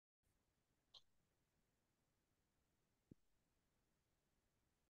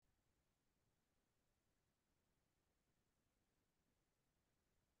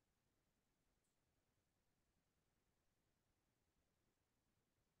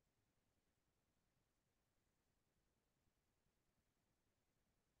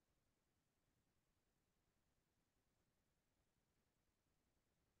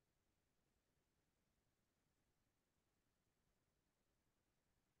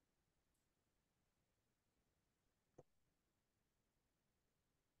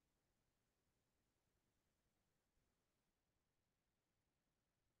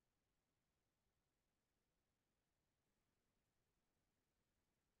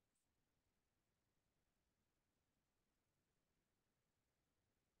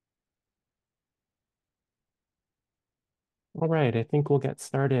All right, I think we'll get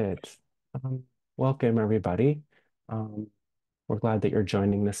started. Um, Welcome, everybody. Um, we're glad that you're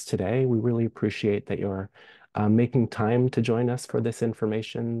joining us today. We really appreciate that you're making time to join us for this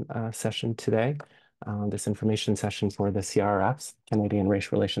information session today. This information session for the CRRF's, Canadian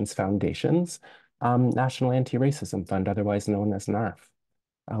Race Relations Foundation's National Anti-Racism Fund, otherwise known as NARF.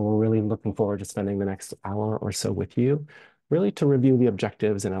 We're really looking forward to spending the next hour or so with you, really to review the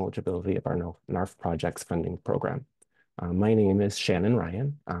objectives and eligibility of our NARF project's funding program. My name is Shannon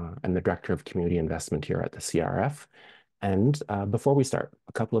Ryan. I'm the Director of Community Investment here at the CRF. And before we start,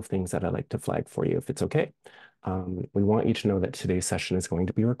 a couple of things that I'd like to flag for you, if it's okay. We want you to know that today's session is going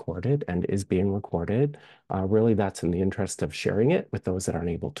to be recorded and is being recorded. Really, that's in the interest of sharing it with those that aren't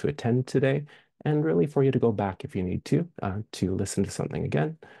able to attend today, and really for you to go back if you need to listen to something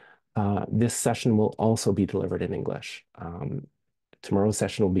again. This session will also be delivered in English. Tomorrow's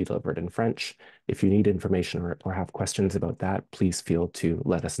session will be delivered in French. If you need information or have questions about that, please feel to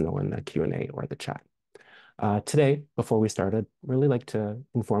let us know in the Q&A or the chat. Today, before we started, really like to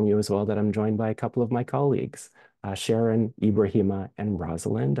inform you as well that I'm joined by a couple of my colleagues, Sharon, Ibrahima, and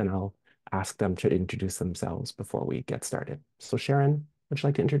Rosalind, and I'll ask them to introduce themselves before we get started. So Sharon, would you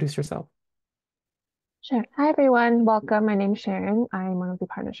like to introduce yourself? Sure. Hi, everyone. Welcome. My name is Sharon. I'm one of the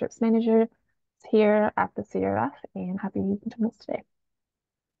partnerships managers here at the CRF and happy you can join us today.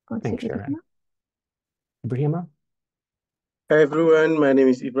 On to Thanks, Ibrahima. Sharon. Ibrahima? Hi everyone, my name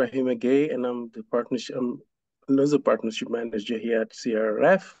is Ibrahim Agay and I'm another partnership manager here at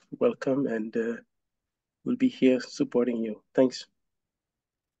CRRF. Welcome and we'll be here supporting you. Thanks.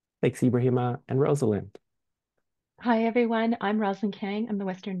 Thanks, Ibrahima. And Rosalind? Hi, everyone. I'm Rosalind Kang. I'm the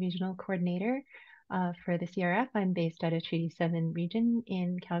Western Regional Coordinator for the CRF. I'm based out of Treaty 7 region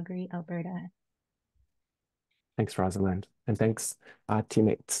in Calgary, Alberta. Thanks, Rosalind. And thanks,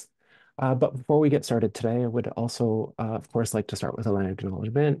 teammates. But before we get started today, I would also, of course, like to start with a land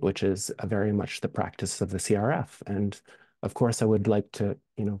acknowledgement, which is very much the practice of the CRF. And of course, I would like to,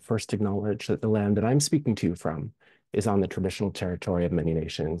 first acknowledge that the land that I'm speaking to you from is on the traditional territory of many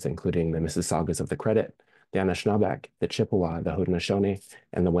nations, including the Mississaugas of the Credit, the Anishinaabeg, the Chippewa, the Haudenosaunee,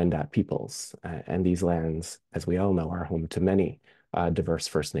 and the Wendat peoples. And these lands, as we all know, are home to many diverse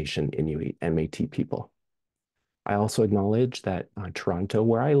First Nation, Inuit, and Métis people. I also acknowledge that Toronto,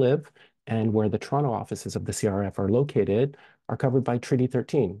 where I live, and where the Toronto offices of the CRF are located, are covered by Treaty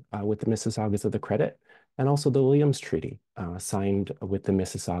 13 with the Mississaugas of the Credit, and also the Williams Treaty, signed with the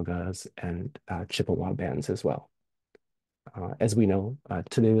Mississaugas and Chippewa bands as well. As we know,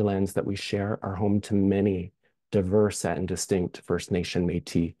 today the lands that we share are home to many diverse and distinct First Nation,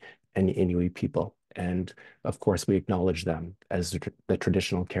 Métis, and Inuit people. And of course, we acknowledge them as the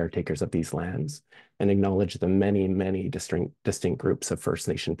traditional caretakers of these lands and acknowledge the many, many distinct groups of First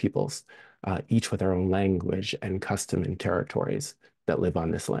Nation peoples, each with their own language and custom and territories that live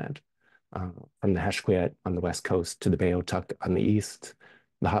on this land. From the Heshquiet on the west coast to the Beothuk on the east,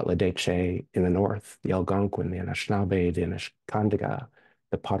 the Hatla'Deche in the north, the Algonquin, the Anishinaabe, the Anishinaabe,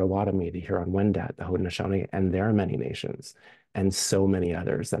 the Potawatomi, the Huron-Wendat, the Haudenosaunee, and their many nations, and so many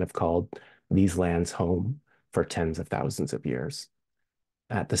others that have called these lands home for tens of thousands of years.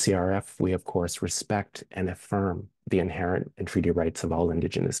 At the CRF, we of course respect and affirm the inherent and treaty rights of all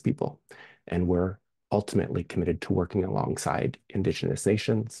Indigenous people, and we're ultimately committed to working alongside Indigenous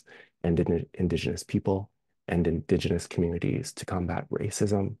nations and Indigenous people and Indigenous communities to combat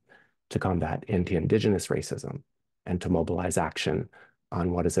racism, to combat anti-Indigenous racism, and to mobilize action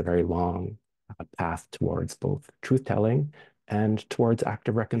on what is a very long path towards both truth-telling and towards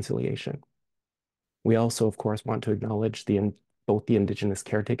active reconciliation. We also, of course, want to acknowledge both the Indigenous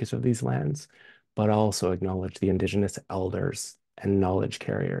caretakers of these lands, but also acknowledge the Indigenous elders and knowledge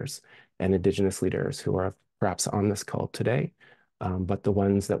carriers and Indigenous leaders who are perhaps on this call today, but the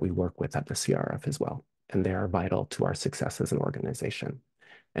ones that we work with at the CRF as well. And they are vital to our success as an organization.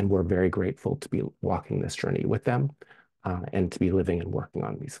 And we're very grateful to be walking this journey with them and to be living and working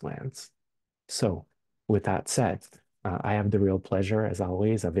on these lands. So with that said, I have the real pleasure, as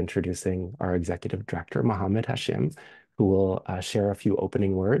always, of introducing our Executive Director, Mohammed Hashim, who will share a few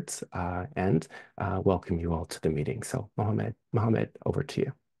opening words and welcome you all to the meeting. So Mohammed, over to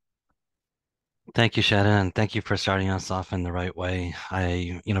you. Thank you, Shannon, and thank you for starting us off in the right way.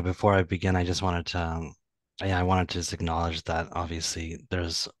 Before I begin, I just wanted to, I wanted to just acknowledge that obviously there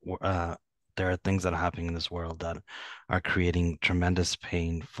are things that are happening in this world that are creating tremendous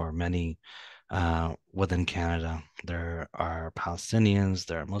pain for many within Canada. There are Palestinians,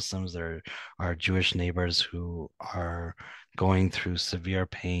 there are Muslims, there are Jewish neighbors who are going through severe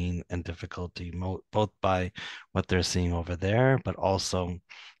pain and difficulty, both by what they're seeing over there, but also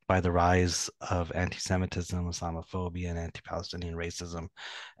by the rise of anti-Semitism, Islamophobia, and anti-Palestinian racism.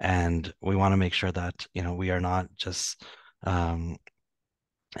 And we want to make sure that, we are not just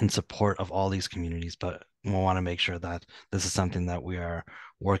in support of all these communities, but we want to make sure that this is something that we are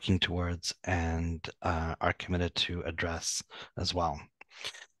working towards and are committed to address as well.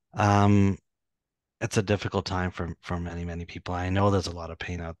 It's a difficult time for many people. I know there's a lot of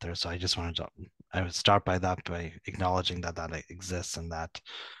pain out there, so I would start by acknowledging that exists and that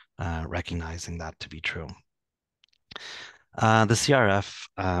recognizing that to be true. The CRF,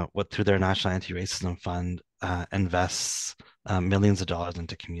 through their National Anti-Racism Fund, invests millions of dollars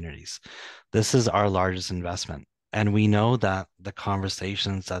into communities. This is our largest investment, and we know that the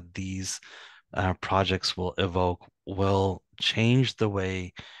conversations that these projects will evoke will change the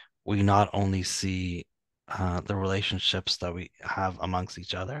way we not only see the relationships that we have amongst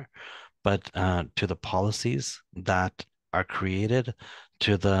each other, but to the policies that are created,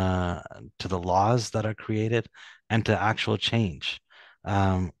 to the laws that are created, and to actual change.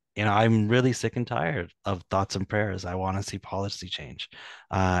 I'm really sick and tired of thoughts and prayers. I want to see policy change.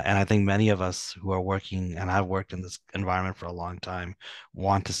 And I think many of us who are working and have worked in this environment for a long time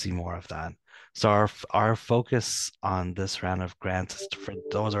want to see more of that. So our focus on this round of grants is for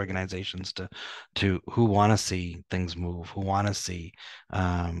those organizations to who want to see things move, who want to see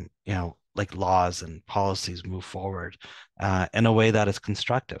like laws and policies move forward in a way that is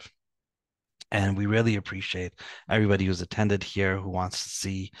constructive. And we really appreciate everybody who's attended here, who wants to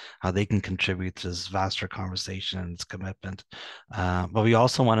see how they can contribute to this vaster conversation and this commitment. But we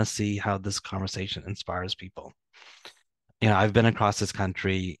also want to see how this conversation inspires people. I've been across this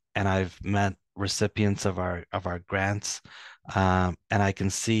country and I've met recipients of our grants, and I can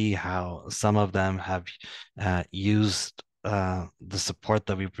see how some of them have used the support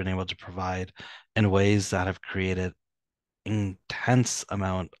that we've been able to provide in ways that have created intense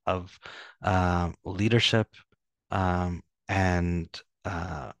amount of leadership and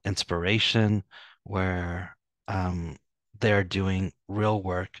inspiration, where they're doing real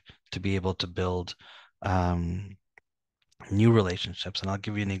work to be able to build new relationships. And I'll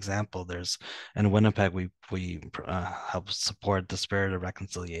give you an example. There's in Winnipeg, we help support the Spirit of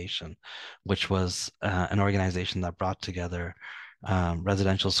Reconciliation, which was an organization that brought together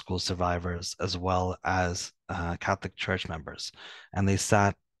residential school survivors as well as Catholic Church members, and they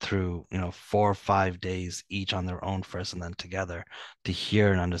sat through 4 or 5 days each on their own first and then together to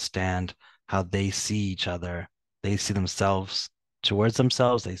hear and understand how they see each other, they see themselves towards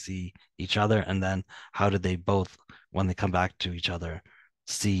themselves, they see each other, and then how do they both, when they come back to each other,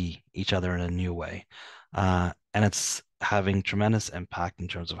 see each other in a new way. And it's having tremendous impact in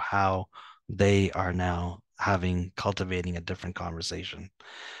terms of how they are now cultivating a different conversation.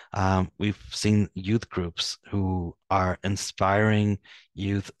 We've seen youth groups who are inspiring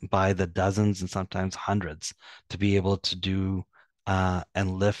youth by the dozens and sometimes hundreds to be able to do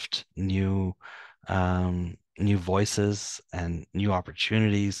and lift new voices and new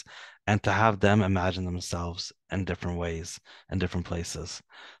opportunities, and to have them imagine themselves in different ways and different places.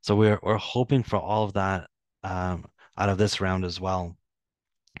 So we're hoping for all of that out of this round as well.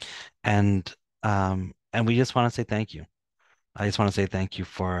 And we just want to say thank you. I just want to say thank you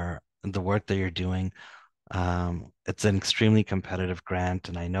for the work that you're doing. It's an extremely competitive grant,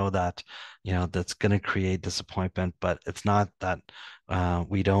 and I know that that's going to create disappointment, but it's not that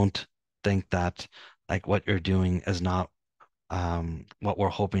we don't think that like what you're doing is not what we're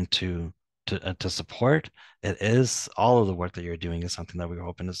hoping to support. It is, all of the work that you're doing is something that we were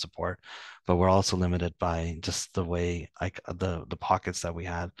hoping to support, but we're also limited by just the way, like the pockets that we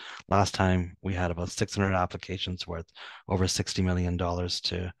had. Last time we had about 600 applications worth over $60 million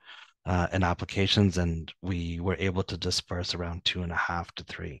to in applications, and we were able to disperse around 2.5 to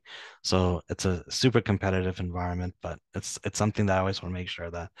 3. So it's a super competitive environment, but it's something that I always want to make sure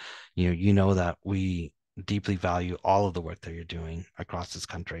that you know that we deeply value all of the work that you're doing across this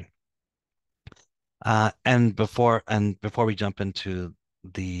country. And before we jump into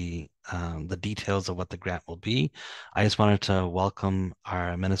the details of what the grant will be, I just wanted to welcome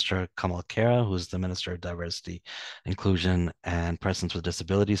our Minister Kamal Khera, who's the Minister of Diversity, Inclusion, and Persons with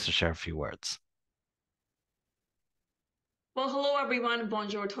Disabilities, to share a few words. Well, hello everyone.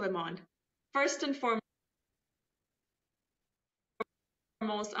 Bonjour tout le monde. First and foremost,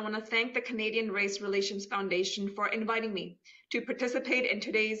 I want to thank the Canadian Race Relations Foundation for inviting me to participate in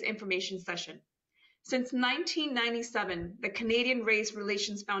today's information session. Since 1997, the Canadian Race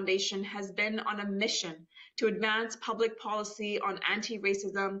Relations Foundation has been on a mission to advance public policy on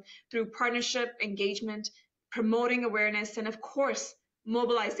anti-racism through partnership, engagement, promoting awareness, and of course,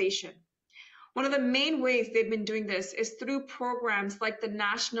 mobilization. One of the main ways they've been doing this is through programs like the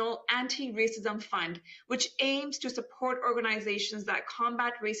National Anti-Racism Fund, which aims to support organizations that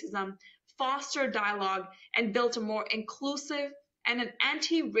combat racism, foster dialogue, and build a more inclusive and an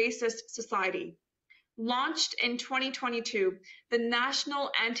anti-racist society. Launched in 2022, the National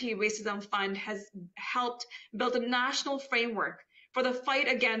Anti-Racism Fund has helped build a national framework for the fight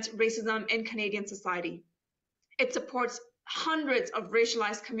against racism in Canadian society. It supports hundreds of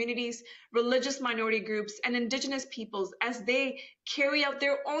racialized communities, religious minority groups, and Indigenous peoples as they carry out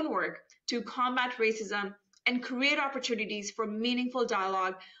their own work to combat racism and create opportunities for meaningful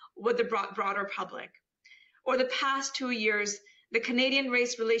dialogue with the broader public. Over the past 2 years, the Canadian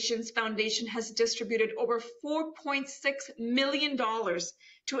Race Relations Foundation has distributed over $4.6 million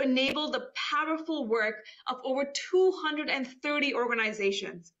to enable the powerful work of over 230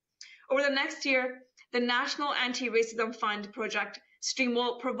 organizations. Over the next year, the National Anti-Racism Fund project stream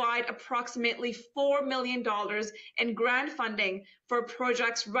will provide approximately $4 million in grant funding for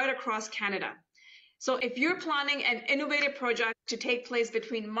projects right across Canada. So if you're planning an innovative project to take place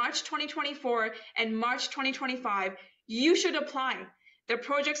between March 2024 and March 2025, you should apply. The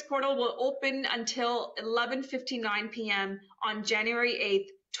project's portal will open until 11:59 p.m. on January 8th,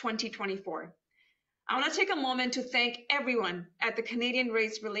 2024. I want to take a moment to thank everyone at the Canadian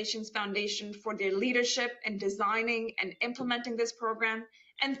Race Relations Foundation for their leadership in designing and implementing this program.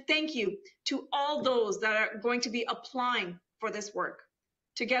 And thank you to all those that are going to be applying for this work.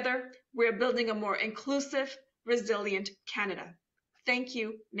 Together, we're building a more inclusive, resilient Canada. Thank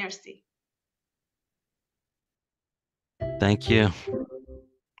you. Merci. Thank you.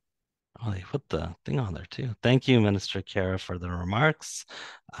 Oh, they put the thing on there too. Thank you, Minister Kara, for the remarks.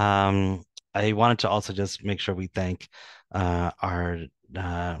 I wanted to also just make sure we thank our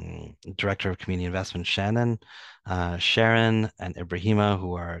Director of Community Investment, Shannon, Sharon, and Ibrahima,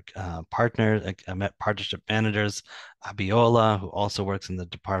 who are partners, partnership managers, Abiola, who also works in the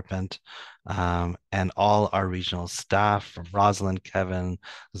department, and all our regional staff from Rosalind, Kevin,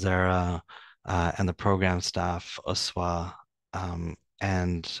 Zara, and the program staff, Oswa,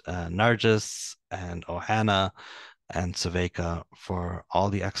 and Nargis and Ohana and Saveka for all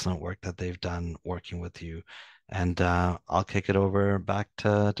the excellent work that they've done working with you. And I'll kick it over back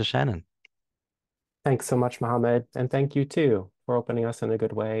to Shannon. Thanks so much, Mohammed. And thank you too for opening us in a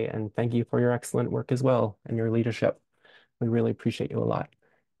good way. And thank you for your excellent work as well and your leadership. We really appreciate you a lot.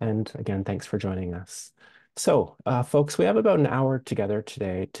 And again, thanks for joining us. So, folks, we have about an hour together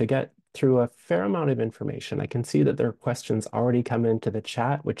today to get through a fair amount of information. I can see that there are questions already come into the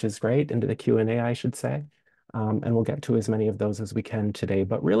chat, which is great, into the Q&A, I should say. And we'll get to as many of those as we can today.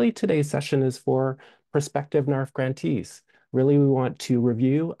 But really, today's session is for prospective NARF grantees. Really, we want to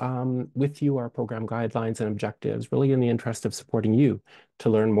review with you our program guidelines and objectives, really in the interest of supporting you to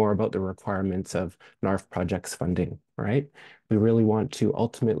learn more about the requirements of NARF projects funding, right? We really want to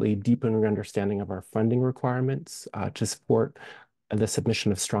ultimately deepen our understanding of our funding requirements to support the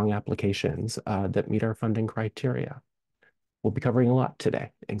submission of strong applications that meet our funding criteria. We'll be covering a lot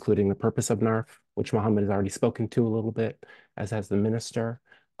today, including the purpose of NARF, which Mohammed has already spoken to a little bit, as has the minister,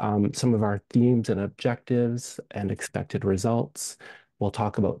 some of our themes and objectives and expected results. We'll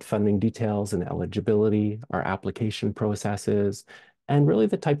talk about funding details and eligibility, our application processes, and really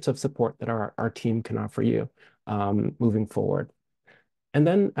the types of support that our team can offer you moving forward. And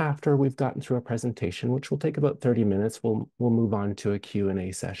then after we've gotten through a presentation, which will take about 30 minutes, we'll move on to a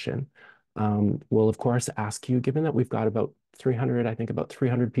Q&A session. We'll, of course, ask you, given that we've got about 300, I think about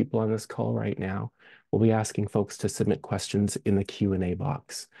 300 people on this call right now, we'll be asking folks to submit questions in the Q&A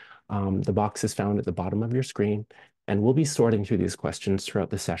box. The box is found at the bottom of your screen, and we'll be sorting through these questions throughout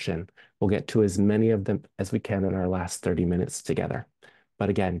the session. We'll get to as many of them as we can in our last 30 minutes together. But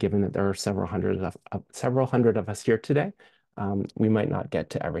again, given that there are several hundred of us here today, we might not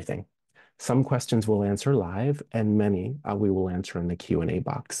get to everything. Some questions we'll answer live, and many we will answer in the Q&A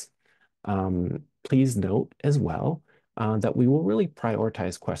box. Please note as well that we will really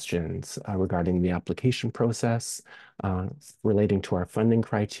prioritize questions regarding the application process, relating to our funding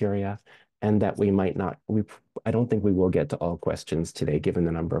criteria, and that we might not, I don't think we will get to all questions today, given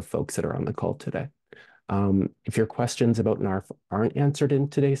the number of folks that are on the call today. If your questions about NARF aren't answered in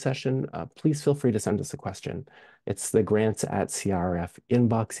today's session, please feel free to send us a question. It's the grants@CRRF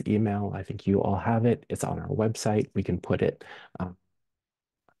inbox email. I think you all have it. It's on our website. We can put it,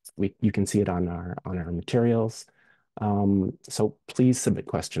 you can see it on our materials. So please submit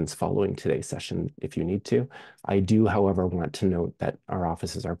questions following today's session if you need to. I do, however, want to note that our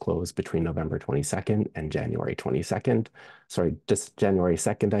offices are closed between November 22nd and January 22nd. Sorry, just January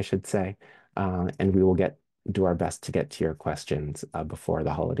 2nd, I should say. And we will do our best to get to your questions before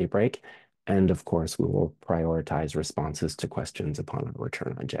the holiday break. And of course, we will prioritize responses to questions upon our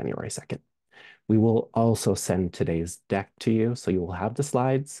return on January 2nd. We will also send today's deck to you, so you will have the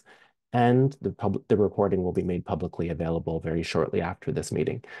slides, and the recording will be made publicly available very shortly after this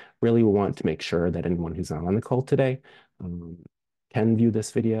meeting. Really, we want to make sure that anyone who's not on the call today can view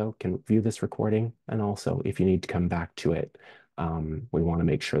this video, can view this recording, and also if you need to come back to it, we want to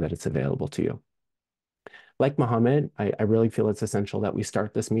make sure that it's available to you. Like Mohammed, I really feel it's essential that we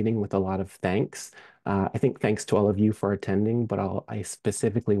start this meeting with a lot of thanks. I think thanks to all of you for attending, but I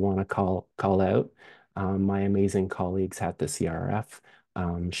specifically want to call out my amazing colleagues at the CRRF,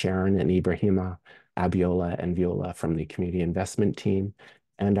 Sharon and Ibrahima, Abiola and Viola from the community investment team,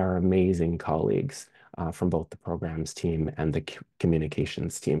 and our amazing colleagues from both the programs team and the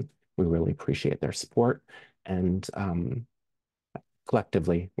communications team. We really appreciate their support, and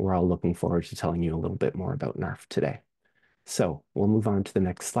collectively, we're all looking forward to telling you a little bit more about NARF today. So we'll move on to the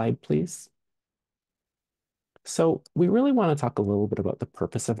next slide, please. So we really want to talk a little bit about the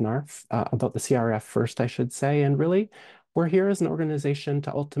purpose of NARF, about the CRRF first, I should say. And really, we're here as an organization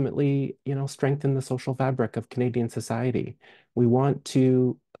to ultimately, strengthen the social fabric of Canadian society. We want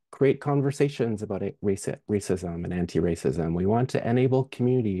to create conversations about racism and anti-racism. We want to enable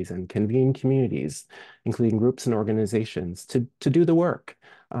communities and convene communities, including groups and organizations, to do the work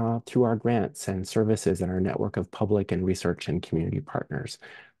through our grants and services and our network of public and research and community partners.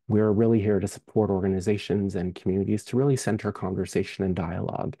 We're really here to support organizations and communities to really center conversation and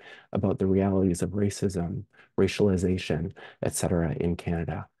dialogue about the realities of racism, racialization, et cetera, in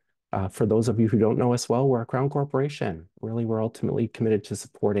Canada. For those of you who don't know us well, we're a Crown Corporation. Really, we're ultimately committed to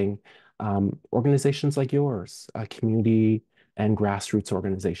supporting organizations like yours, community and grassroots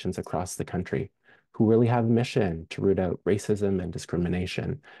organizations across the country who really have a mission to root out racism and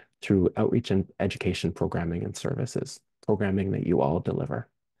discrimination through outreach and education programming and services, programming that you all deliver.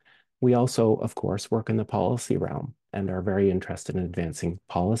 We also, of course, work in the policy realm and are very interested in advancing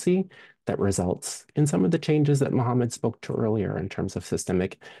policy that results in some of the changes that Mohammed spoke to earlier in terms of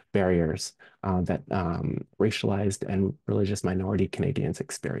systemic barriers that racialized and religious minority Canadians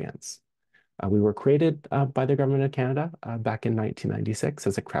experience. We were created by the Government of Canada back in 1996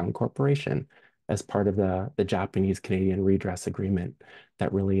 as a Crown Corporation as part of the Japanese-Canadian Redress Agreement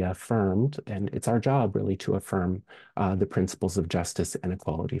that really affirmed, and it's our job really to affirm the principles of justice and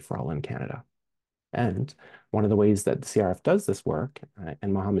equality for all in Canada. And one of the ways that the CRRF does this work,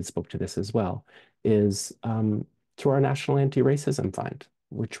 and Mohammed spoke to this as well, is through our National Anti-Racism Fund,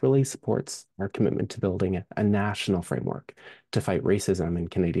 which really supports our commitment to building a national framework to fight racism in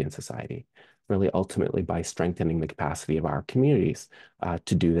Canadian society, really ultimately by strengthening the capacity of our communities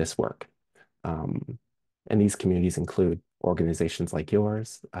to do this work. And these communities include organizations like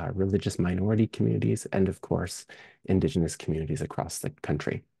yours, religious minority communities, and of course, Indigenous communities across the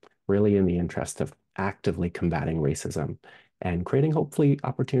country, really in the interest of actively combating racism and creating hopefully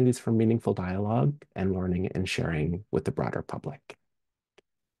opportunities for meaningful dialogue and learning and sharing with the broader public.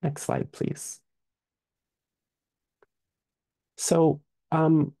 Next slide, please. So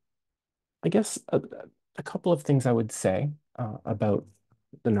I guess a couple of things I would say about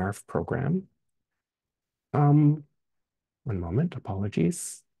the NARF program. One moment,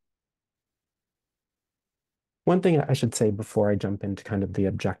 apologies. One thing I should say before I jump into kind of the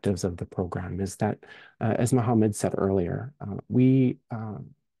objectives of the program is that, as Mohammed said earlier, we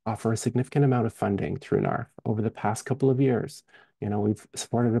offer a significant amount of funding through NARF over the past couple of years. We've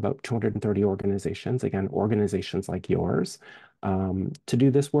supported about 230 organizations, again, organizations like yours, to do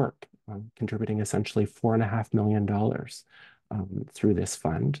this work, contributing essentially $4.5 million through this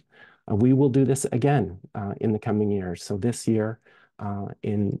fund. We will do this again in the coming years. So this year,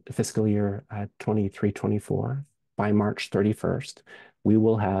 in fiscal year 23-24, by March 31st, we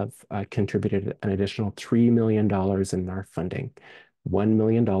will have contributed an additional $3 million in NARF funding, $1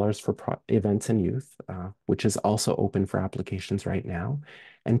 million for events and youth, which is also open for applications right now,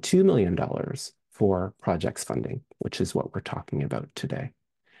 and $2 million for projects funding, which is what we're talking about today.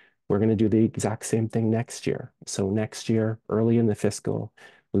 We're going to do the exact same thing next year. So next year, early in the fiscal,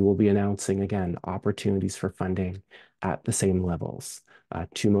 we will be announcing, again, opportunities for funding at the same levels,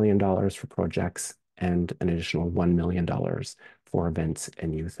 $2 million for projects and an additional $1 million for events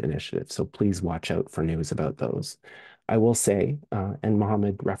and youth initiatives. So please watch out for news about those. I will say, and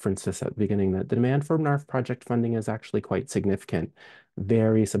Mohammed referenced this at the beginning, that the demand for NARF project funding is actually quite significant,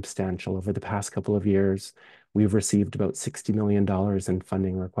 very substantial. Over the past couple of years, we've received about $60 million in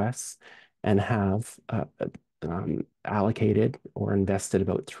funding requests and have allocated or invested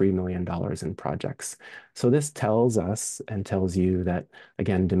about $3 million in projects. So this tells us and tells you that,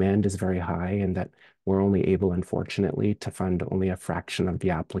 again, demand is very high and that we're only able, unfortunately, to fund only a fraction of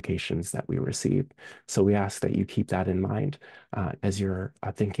the applications that we receive. So we ask that you keep that in mind as you're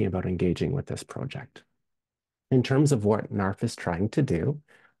thinking about engaging with this project. In terms of what NARF is trying to do,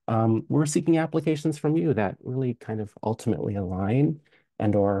 we're seeking applications from you that really kind of ultimately align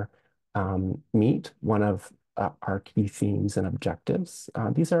and or meet one of our key themes and objectives.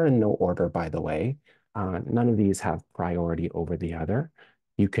 These are in no order, by the way. None of these have priority over the other.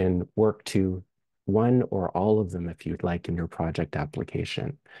 You can work to one or all of them if you'd like in your project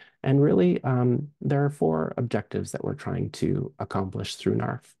application. And really, there are 4 objectives that we're trying to accomplish through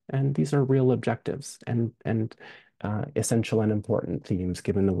NARF. And these are real objectives and essential and important themes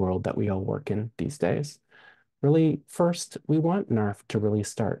given the world that we all work in these days. Really, first, we want NARF to really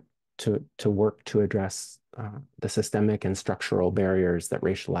start to work to address the systemic and structural barriers that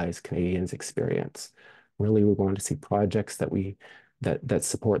racialized Canadians experience. Really, we want to see projects that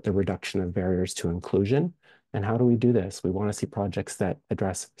support the reduction of barriers to inclusion. And how do we do this? We want to see projects that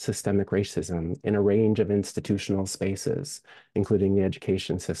address systemic racism in a range of institutional spaces, including the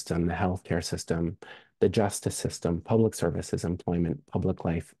education system, the healthcare system, the justice system, public services, employment, public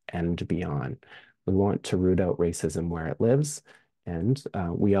life, and beyond. We want to root out racism where it lives. And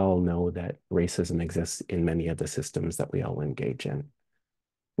we all know that racism exists in many of the systems that we all engage in.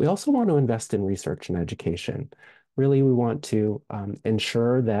 We also want to invest in research and education. Really, we want to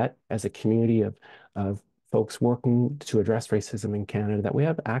ensure that as a community of folks working to address racism in Canada, that we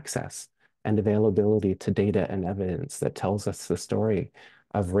have access and availability to data and evidence that tells us the story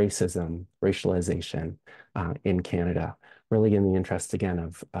of racism, racialization in Canada, really in the interest, again,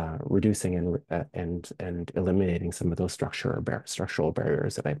 of reducing and eliminating some of those structural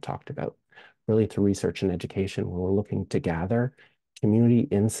barriers that I've talked about. Really through research and education, where we're looking to gather community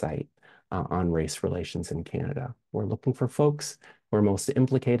insight on race relations in Canada. We're looking for folks who are most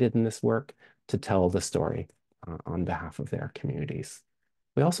implicated in this work to tell the story on behalf of their communities.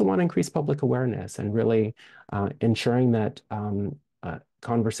 We also want to increase public awareness and really ensuring that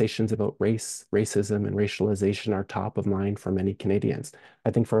conversations about race, racism, and racialization are top of mind for many Canadians.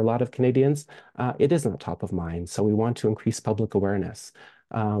 I think for a lot of Canadians, it is not top of mind. So we want to increase public awareness.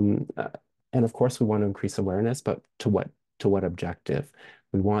 And of course, we want to increase awareness, but to what objective?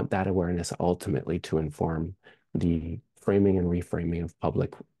 We want that awareness ultimately to inform the framing and reframing of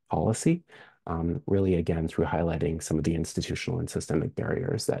public policy, really again through highlighting some of the institutional and systemic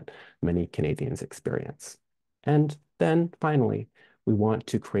barriers that many Canadians experience. And then finally, we want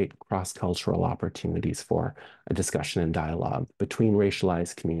to create cross-cultural opportunities for a discussion and dialogue between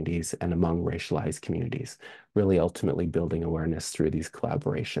racialized communities and among racialized communities, really ultimately building awareness through these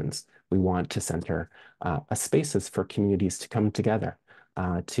collaborations. We want to center spaces for communities to come together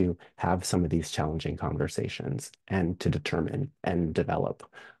to have some of these challenging conversations and to determine and develop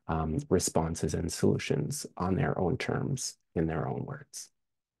responses and solutions on their own terms, in their own words.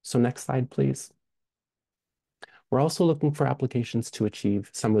 So next slide, please. We're also looking for applications to achieve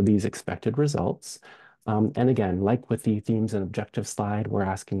some of these expected results. And again, like with the themes and objectives slide, we're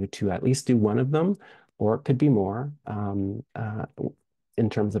asking you to at least do one of them, or it could be more in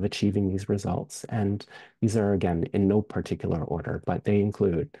terms of achieving these results. And these are, again, in no particular order, but they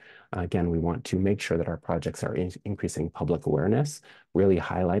include, again, we want to make sure that our projects are increasing public awareness, really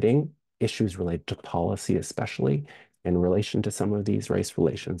highlighting issues related to policy, especially in relation to some of these race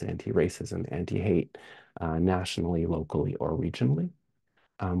relations, anti-racism, anti-hate, nationally, locally, or regionally.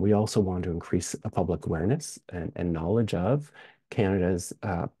 We also want to increase public awareness and knowledge of Canada's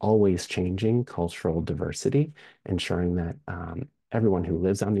always changing cultural diversity, ensuring that everyone who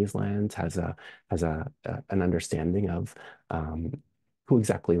lives on these lands has an understanding of who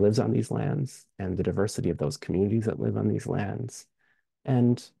exactly lives on these lands and the diversity of those communities that live on these lands.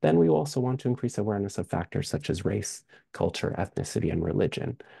 And then we also want to increase awareness of factors such as race, culture, ethnicity, and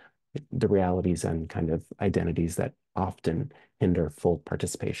religion, the realities and kind of identities that often hinder full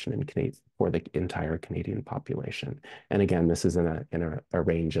participation in for the entire Canadian population. And again, this is in a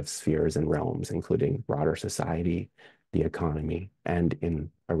range of spheres and realms, including broader society, the economy, and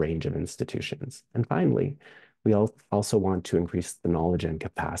in a range of institutions. And finally, we also want to increase the knowledge and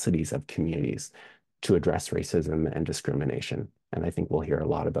capacities of communities to address racism and discrimination. And I think we'll hear a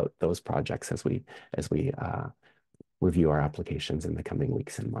lot about those projects as we review our applications in the coming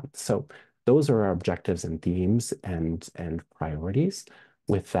weeks and months. So those are our objectives and themes and priorities.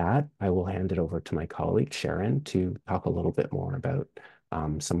 With that, I will hand it over to my colleague, Sharon, to talk a little bit more about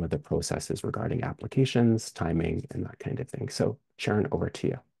some of the processes regarding applications, timing, and that kind of thing. So Sharon, over to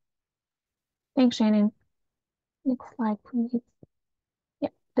you. Thanks, Shannon. Next slide, please. Yeah,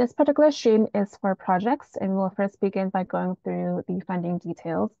 this particular stream is for projects, and we'll first begin by going through the funding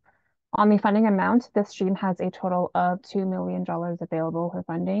details. On the funding amount, this stream has a total of $2 million available for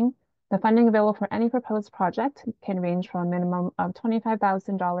funding. The funding available for any proposed project can range from a minimum of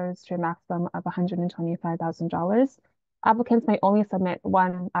 $25,000 to a maximum of $125,000. Applicants may only submit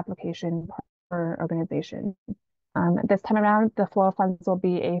one application per organization. This time around, the flow of funds will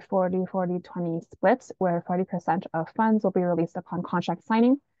be a 40-40-20 split, where 40% of funds will be released upon contract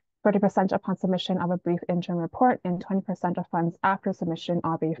signing, 30% upon submission of a brief interim report, and 20% of funds after submission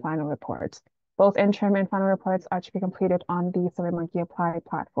of a final report. Both interim and final reports are to be completed on the SurveyMonkey Apply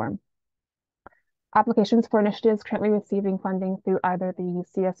platform. Applications for initiatives currently receiving funding through either the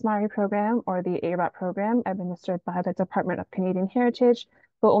CSMARI program or the ARAP program administered by the Department of Canadian Heritage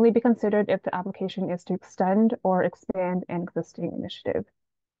will only be considered if the application is to extend or expand an existing initiative.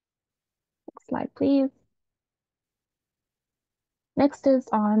 Next slide, please. Next is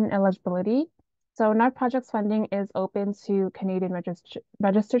on eligibility. So NARF projects funding is open to Canadian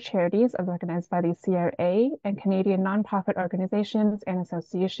registered charities as recognized by the CRA and Canadian nonprofit organizations and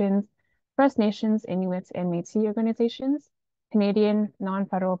associations, First Nations, Inuit, and Métis organizations, Canadian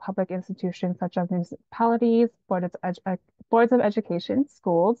non-federal public institutions such as municipalities, boards of education,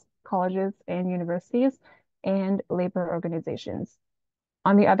 schools, colleges, and universities, and labor organizations.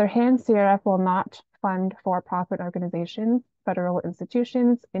 On the other hand, CRRF will not fund for-profit organizations, federal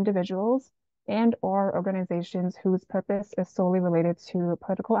institutions, individuals, and/or organizations whose purpose is solely related to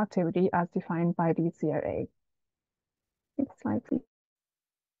political activity as defined by the CRA. Next slide, please.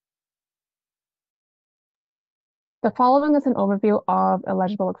 The following is an overview of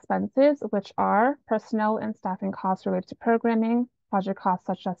eligible expenses, which are personnel and staffing costs related to programming, project costs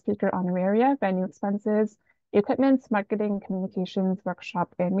such as speaker honoraria, venue expenses, equipment, marketing, communications,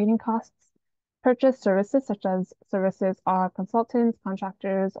 workshop, and meeting costs, purchase services such as services of consultants,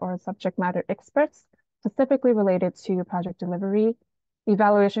 contractors, or subject matter experts specifically related to project delivery,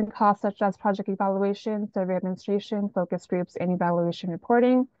 evaluation costs such as project evaluation, survey administration, focus groups, and evaluation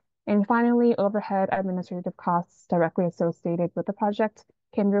reporting, and finally, overhead administrative costs directly associated with the project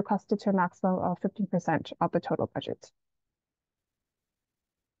can be requested to a maximum of 15% of the total budget.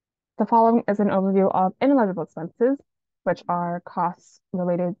 The following is an overview of ineligible expenses, which are costs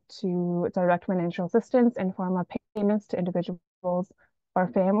related to direct financial assistance in form of payments to individuals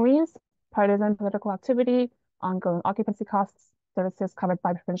or families, partisan political activity, ongoing occupancy costs, services covered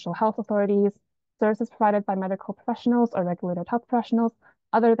by provincial health authorities, services provided by medical professionals or regulated health professionals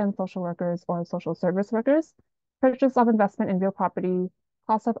other than social workers or social service workers, purchase of investment in real property,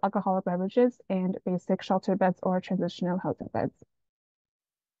 cost of alcoholic beverages, and basic shelter beds or transitional housing beds.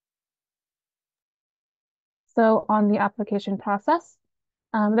 So on the application process,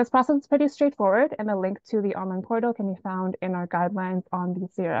 this process is pretty straightforward, and a link to the online portal can be found in our guidelines on the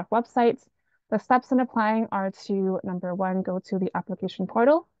CRRF website. The steps in applying are to, number one, go to the application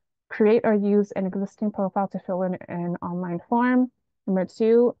portal, create or use an existing profile to fill in an online form. Number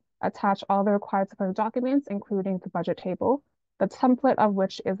two, attach all the required supporting documents, including the budget table, the template of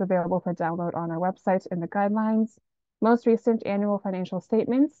which is available for download on our website in the guidelines. Most recent annual financial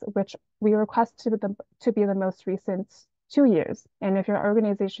statements, which we request to be the most recent 2 years. And if your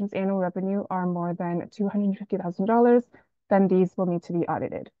organization's annual revenue are more than $250,000, then these will need to be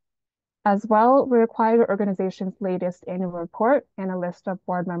audited. As well, we require your organization's latest annual report and a list of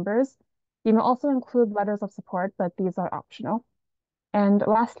board members. You may also include letters of support, but these are optional. And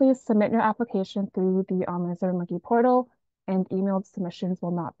lastly, submit your application through the online SurveyMonkey portal, and emailed submissions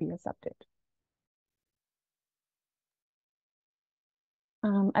will not be accepted.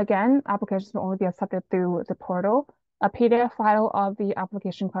 Again, applications will only be accepted through the portal. A PDF file of the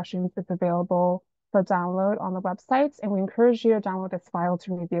application questions is available for download on the website, and we encourage you to download this file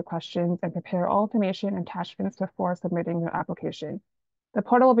to review questions and prepare all information and attachments before submitting your application. The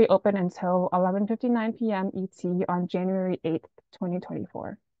portal will be open until 11:59 p.m. ET on January 8th,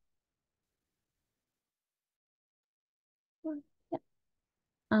 2024.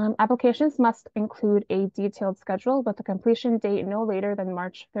 Applications must include a detailed schedule with a completion date no later than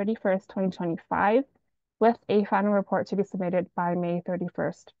March 31st, 2025, with a final report to be submitted by May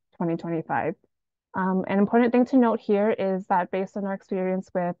 31st, 2025. An important thing to note here is that based on our experience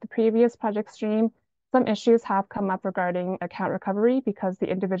with the previous project stream, some issues have come up regarding account recovery because the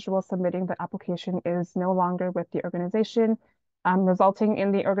individual submitting the application is no longer with the organization, resulting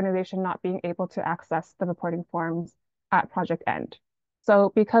in the organization not being able to access the reporting forms at project end.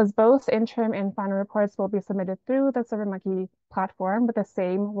 So because both interim and final reports will be submitted through the SurveyMonkey platform with the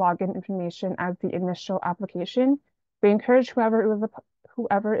same login information as the initial application, we encourage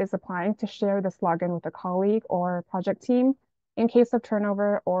whoever is applying to share this login with a colleague or project team in case of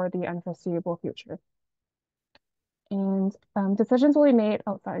turnover or the unforeseeable future. And decisions will be made,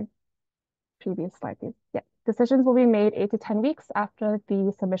 Previous slide, please. Yeah. Decisions will be made 8 to 10 weeks after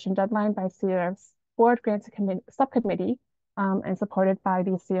the submission deadline by CRRF's board granting subcommittee and supported by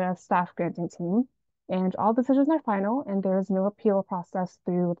the CRRF staff granting team. And all decisions are final, and there is no appeal process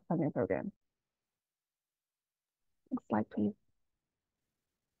through the funding program. Next slide, please.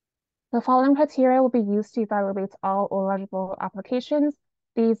 The following criteria will be used to evaluate all eligible applications.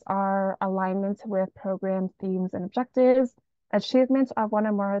 These are alignment with program themes and objectives, achievement of one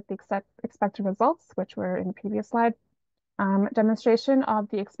or more of the expected results, which were in the previous slide, demonstration of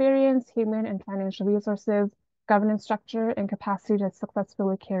the experience, human and financial resources, governance structure, and capacity to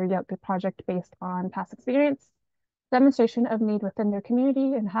successfully carry out the project based on past experience, demonstration of need within their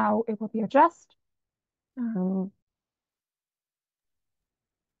community and how it will be addressed,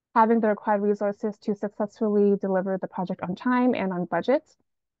 having the required resources to successfully deliver the project on time and on budget.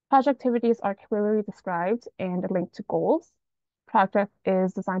 Project activities are clearly described and linked to goals. Project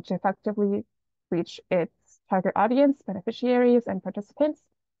is designed to effectively reach its target audience, beneficiaries, and participants.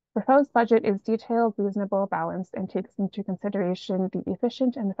 Proposed budget is detailed, reasonable, balanced, and takes into consideration the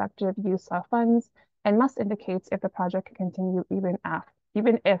efficient and effective use of funds and must indicate if the project can continue even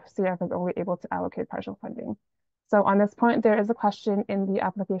if CRF is only able to allocate partial funding. So on this point, there is a question in the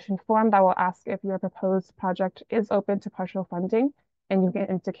application form that will ask if your proposed project is open to partial funding, and you can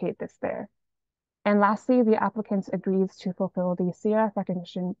indicate this there. And lastly, the applicant agrees to fulfill the CRRF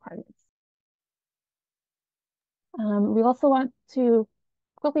recognition requirements. We also want to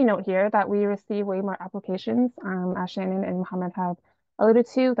quickly note here that we receive way more applications, as Shannon and Mohammed have alluded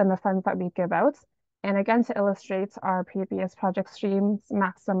to, than the funds that we give out. And again, to illustrate our previous project streams,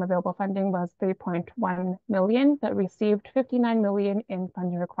 maximum available funding was 3.1 million, but received 59 million in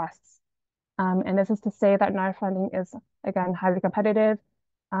funding requests. And this is to say that NARF funding is, again, highly competitive.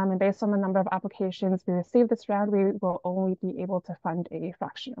 And based on the number of applications we received this round, we will only be able to fund a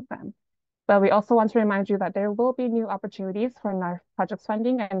fraction of them. But we also want to remind you that there will be new opportunities for NARF projects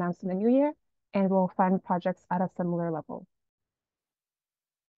funding announced in the new year, and we'll fund projects at a similar level.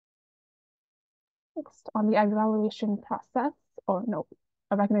 Next, on the evaluation process,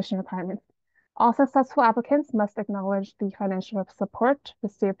 recognition requirements. All successful applicants must acknowledge the financial support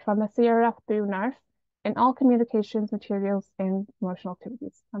received from the CRRF through NARF in all communications, materials, and promotional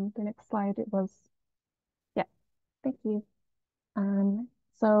activities. The next slide, thank you.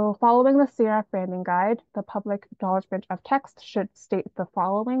 So following the CRRF branding guide, the public acknowledgement of text should state the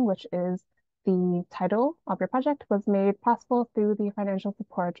following, which is the title of your project was made possible through the financial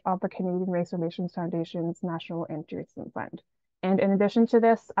support of the Canadian Race Relations Foundation's National Anti-Racism Fund. And in addition to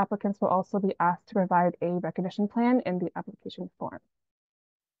this, applicants will also be asked to provide a recognition plan in the application form.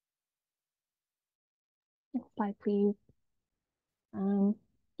 Next slide, please.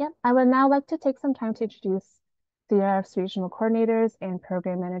 I would now like to take some time to introduce CRRF's regional coordinators and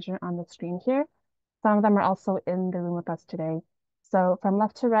program manager on the screen here. Some of them are also in the room with us today. So from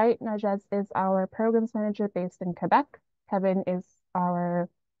left to right, Najez is our programs manager based in Quebec. Kevin is our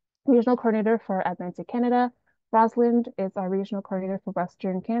regional coordinator for Atlantic Canada. Rosalind is our regional coordinator for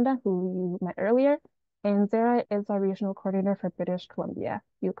Western Canada, who you met earlier. And Zara is our regional coordinator for British Columbia,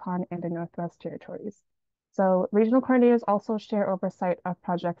 Yukon, and the Northwest Territories. So regional coordinators also share oversight of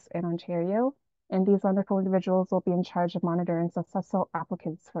projects in Ontario, and these wonderful individuals will be in charge of monitoring successful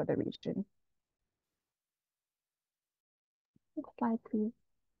applicants for the region. Next slide, please.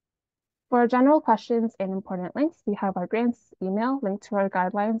 For general questions and important links, we have our grants email linked to our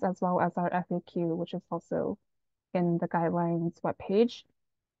guidelines, as well as our FAQ, which is also in the guidelines webpage.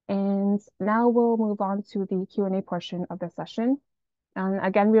 And now we'll move on to the Q&A portion of the session. And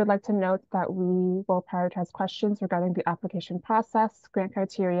again, we would like to note that we will prioritize questions regarding the application process, grant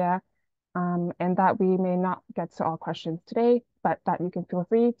criteria, and that we may not get to all questions today, but that you can feel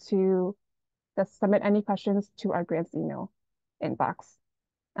free to just submit any questions to our grants email inbox.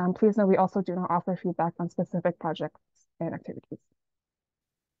 Please know we also do not offer feedback on specific projects and activities.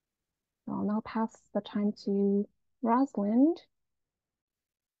 So I'll now pass the time to Rosalind.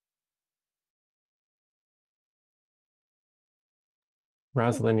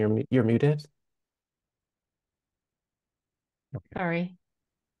 Rosalind, you're muted. Okay. Sorry.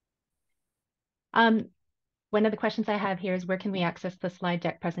 One of the questions I have here is where can we access the slide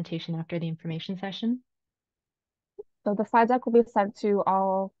deck presentation after the information session? So the slide deck will be sent to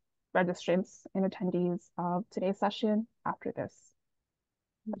all registrants and attendees of today's session after this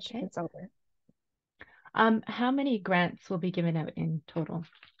session is over. How many grants will be given out in total?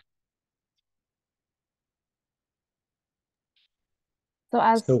 So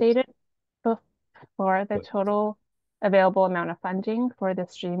as stated before, the total available amount of funding for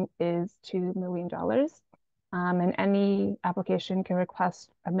this stream is $2 million. And any application can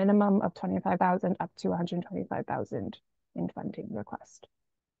request a minimum of 25,000 up to 125,000 in funding request.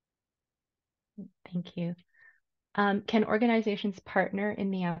 Thank you. Can organizations partner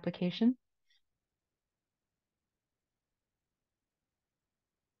in the application?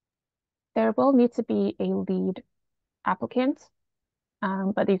 There will need to be a lead applicant,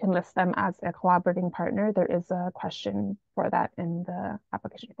 but you can list them as a collaborating partner. There is a question for that in the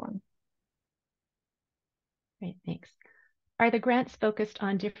application form. Great, thanks. Are the grants focused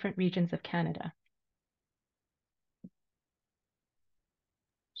on different regions of Canada?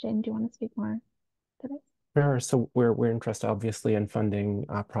 Shane, do you want to speak more to this? Sure. So we're interested obviously in funding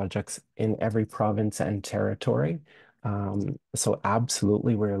projects in every province and territory. So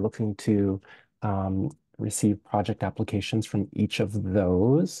absolutely, we're looking to receive project applications from each of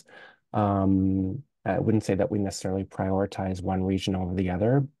those. I wouldn't say that we necessarily prioritize one region over the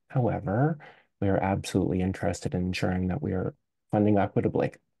other. However, we are absolutely interested in ensuring that we are funding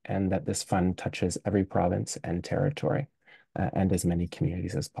equitably and that this fund touches every province and territory and as many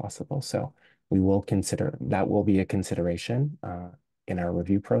communities as possible. So we will consider, that will be a consideration in our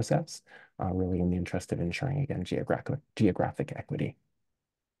review process, really in the interest of ensuring, again, geographic equity.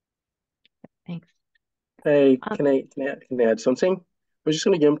 Thanks. Hey, can I add something? We're just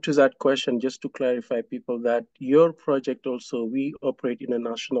going to jump to that question just to clarify people that your project also, we operate in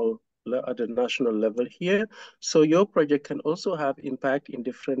at a national level here. So your project can also have impact in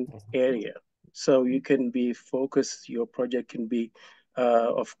different area. So you can be focused, your project can be,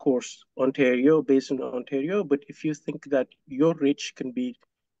 of course, Ontario, based in Ontario, but if you think that your reach can be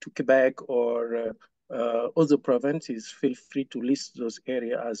to Quebec or other provinces, feel free to list those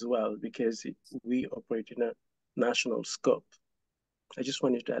areas as well, because we operate in a national scope. I just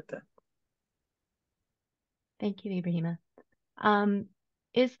wanted to add that. Thank you, Ibrahima.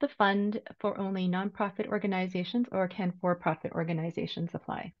 Is the fund for only nonprofit organizations or can for-profit organizations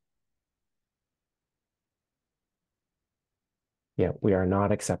apply? Yeah, we are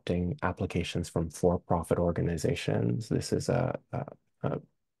not accepting applications from for-profit organizations. This is a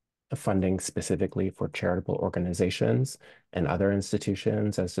funding specifically for charitable organizations and other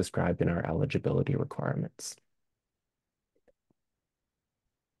institutions as described in our eligibility requirements.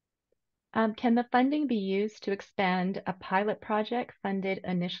 Can the funding be used to expand a pilot project funded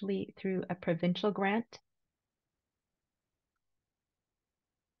initially through a provincial grant?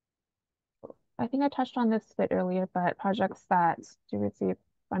 I think I touched on this a bit earlier, but projects that do receive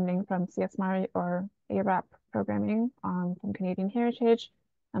funding from CSMARI or ARAP programming from Canadian Heritage,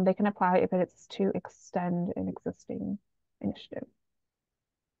 and they can apply if it's to extend an existing initiative.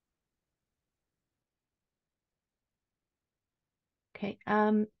 Okay.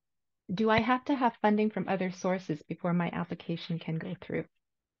 Do I have to have funding from other sources before my application can go through?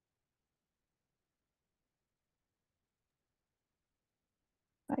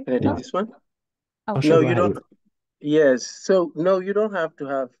 Can I take this one? Oh, sure, No, go you ahead. don't. Yes. So no, you don't have to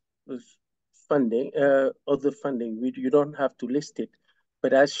have funding, other funding. You don't have to list it.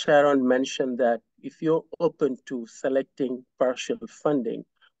 But as Sharon mentioned that if you're open to selecting partial funding,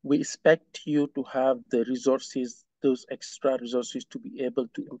 we expect you to have the resources, those extra resources to be able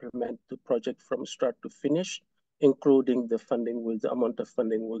to implement the project from start to finish, including the funding with the amount of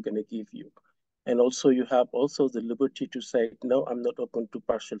funding we're going to give you. And also you have also the liberty to say, no, I'm not open to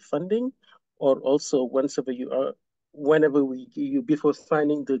partial funding, or also whenever you, before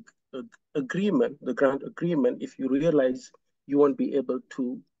signing the agreement, the grant agreement, if you realize you won't be able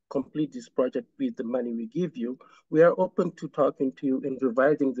to complete this project with the money we give you, we are open to talking to you in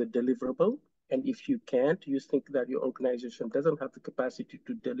revising the deliverable. And if you can't, you think that your organization doesn't have the capacity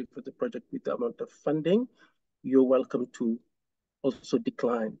to deliver the project with the amount of funding, you're welcome to also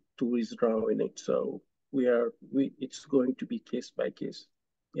decline to withdraw in it. So it's going to be case by case.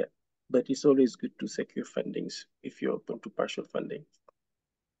 Yeah, but it's always good to secure fundings if you're open to partial funding.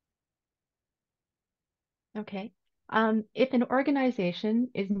 Okay. If an organization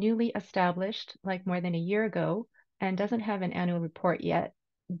is newly established, like more than a year ago, and doesn't have an annual report yet,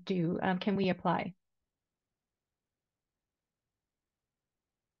 can we apply?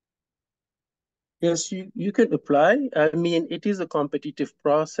 Yes, you can apply. I mean, it is a competitive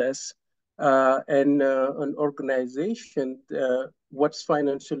process, and an organization, what's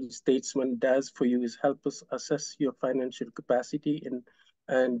financial statement does for you is help us assess your financial capacity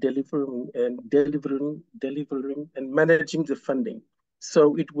and delivering and managing the funding.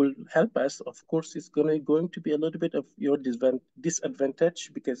 So it will help us. Of course, it's going to be a little bit of your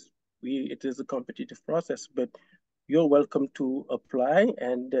disadvantage because it is a competitive process, but you're welcome to apply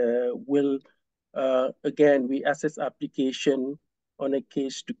and again, we assess application on a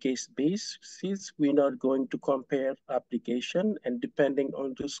case-to-case basis. We're not going to compare application, and depending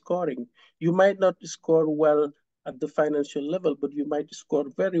on the scoring, you might not score well at the financial level, but you might score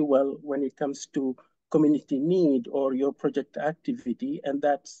very well when it comes to community need or your project activity, and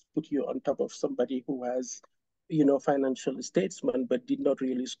that's put you on top of somebody who has, financial statesman, but did not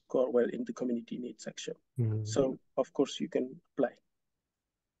really score well in the community need section. So of course you can apply.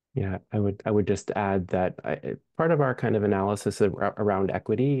 Yeah, I would just add that part of our kind of analysis around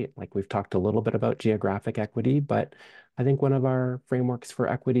equity, like we've talked a little bit about geographic equity, but I think one of our frameworks for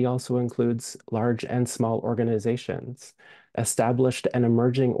equity also includes large and small organizations, established and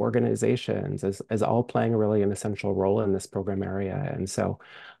emerging organizations as all playing really an essential role in this program area. And so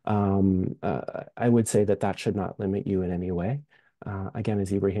I would say that that should not limit you in any way. Again,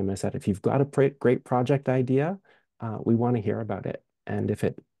 as Ibrahima said, if you've got a great project idea, we want to hear about it. And if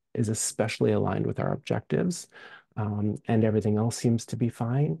it is especially aligned with our objectives, and everything else seems to be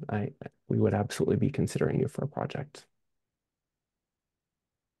fine, we would absolutely be considering you for a project.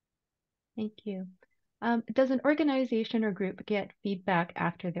 Thank you. Does an organization or group get feedback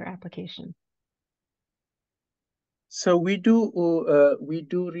after their application? So we do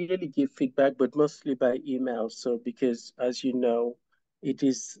really give feedback, but mostly by email. So because, as you know,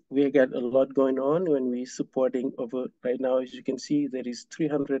 we got a lot going on when we supporting over right now. As you can see, there is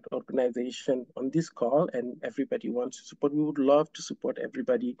 300 organizations on this call, and everybody wants to support. We would love to support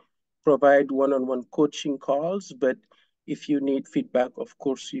everybody, provide one-on-one coaching calls. But if you need feedback, of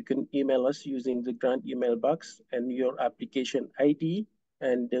course, you can email us using the grant email box and your application ID,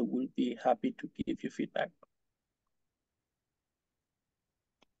 and we'll be happy to give you feedback.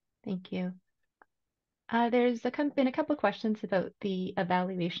 Thank you. There's been a couple of questions about the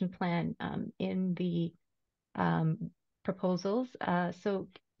evaluation plan in the proposals. So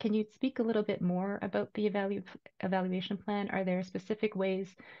can you speak a little bit more about the evaluation plan? Are there specific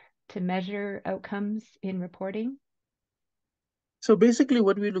ways to measure outcomes in reporting? So basically,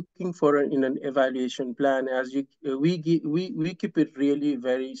 what we're looking for in an evaluation plan, we keep it really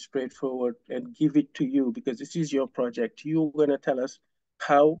very straightforward and give it to you because this is your project. You're gonna tell us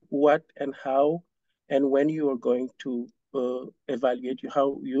how, what, and how, and when you are going to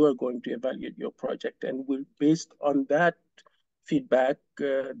how you are going to evaluate your project, and we'll based on that feedback,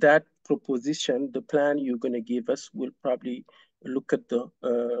 that proposition, the plan you're gonna give us will probably look at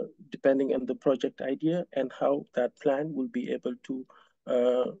depending on the project idea and how that plan will be able to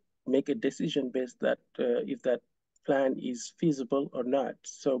make a decision based that if that plan is feasible or not.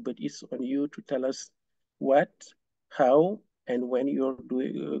 So, but it's on you to tell us what, how, and when you're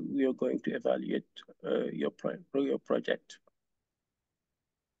going to evaluate your project.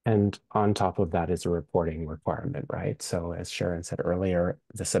 And on top of that is a reporting requirement, right? So as Sharon said earlier,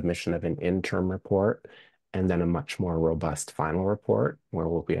 the submission of an interim report and then a much more robust final report where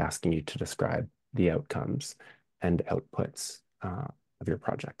we'll be asking you to describe the outcomes and outputs of your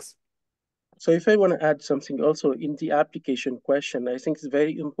projects. So if I want to add something also in the application question, I think it's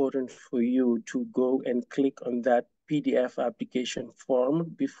very important for you to go and click on that PDF application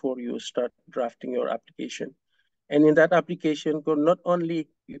form before you start drafting your application. And in that application, not only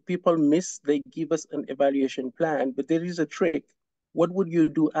people they give us an evaluation plan, but there is a trick. What would you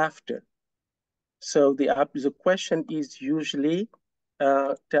do after? So the question is usually,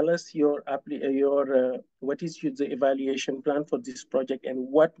 tell us what is the evaluation plan for this project and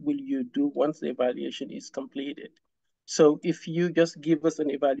what will you do once the evaluation is completed? So if you just give us an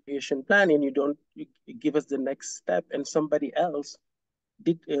evaluation plan and you don't give us the next step and somebody else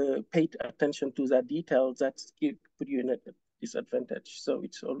paid attention to that detail, that's put you in a disadvantage. So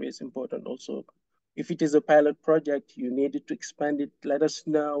it's always important also. If it is a pilot project, you needed to expand it, let us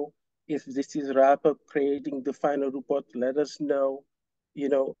know. If this is wrap up creating the final report, let us know,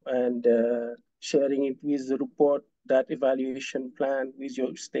 and sharing it with the report, that evaluation plan with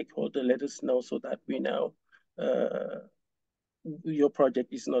your stakeholder, let us know so that we know your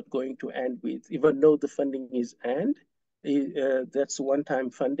project is not going to end with, even though the funding is that's one-time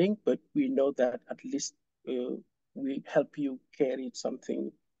funding, but we know that at least we help you carry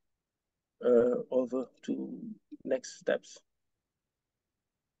something over to next steps.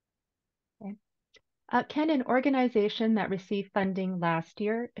 Okay. Can an organization that received funding last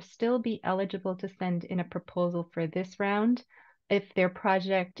year still be eligible to send in a proposal for this round if their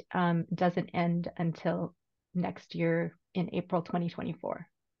project doesn't end until next year in April 2024?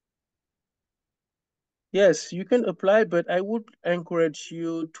 Yes, you can apply, but I would encourage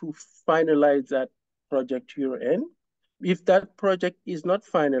you to finalize that project you're in. If that project is not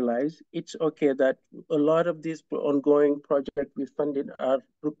finalized, it's okay that a lot of these ongoing projects we funded are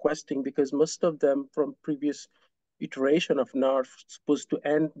requesting, because most of them from previous iteration of NARF supposed to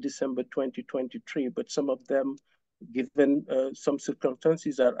end December 2023, but some of them, given some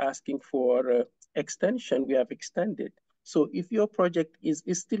circumstances, are asking for extension. We have extended. So if your project is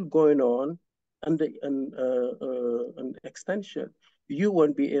still going on under an extension, you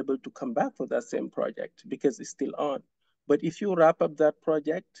won't be able to come back for that same project because it's still on. But if you wrap up that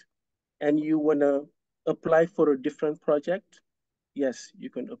project and you want to apply for a different project, yes, you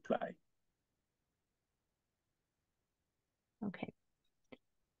can apply. Okay.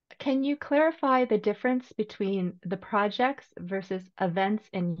 Can you clarify the difference between the projects versus events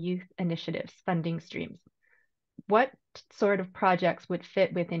and youth initiatives funding streams? What sort of projects would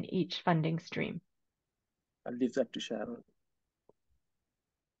fit within each funding stream? I'll leave that to Sharon.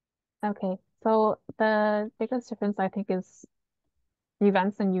 Okay, so the biggest difference I think is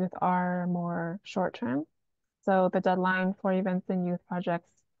events and youth are more short term. So the deadline for events and youth projects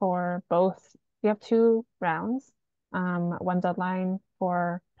for both, we have two rounds. One deadline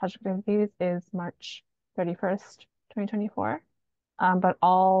for project activities is March 31st, 2024. But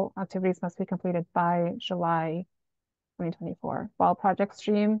all activities must be completed by July 2024. While project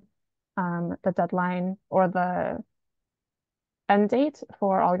stream, the deadline or the end date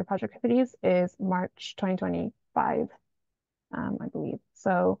for all your project activities is March 2025, I believe.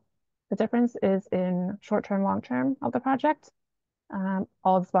 So the difference is in short-term, long-term of the project,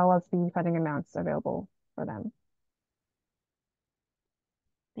 as well as the funding amounts available for them.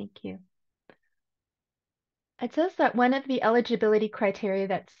 Thank you. It says that one of the eligibility criteria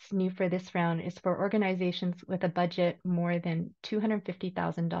that's new for this round is for organizations with a budget more than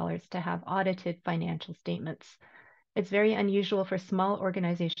 $250,000 to have audited financial statements. It's very unusual for small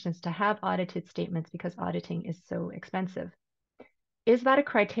organizations to have audited statements because auditing is so expensive. Is that a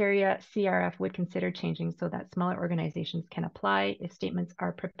criteria CRF would consider changing so that smaller organizations can apply if statements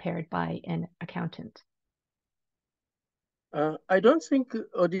are prepared by an accountant? I don't think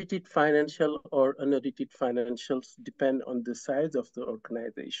audited financial or unaudited financials depend on the size of the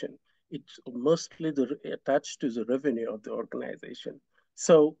organization. It's mostly attached to the revenue of the organization.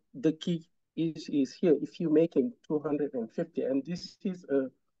 So the key is here, if you're making 250, and this is a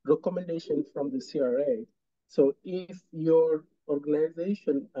recommendation from the CRA. So if your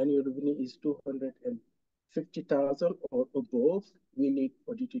organization annual revenue is 250,000 or above, we need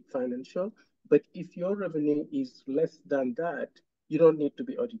audited financial. But if your revenue is less than that, you don't need to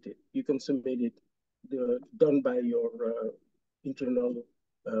be audited. You can submit it done by your internal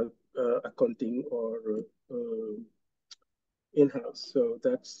accounting or in-house. So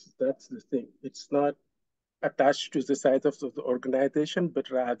that's the thing. It's not attached to the size of the organization, but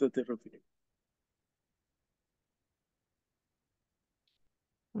rather the revenue.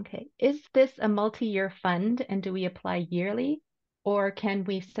 Okay. Is this a multi-year fund and do we apply yearly or can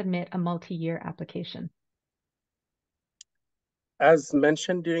we submit a multi-year application? As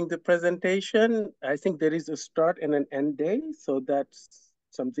mentioned during the presentation, I think there is a start and an end day, so that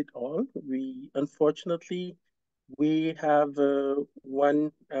sums it all. Unfortunately, we have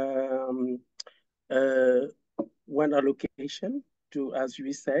one allocation to, as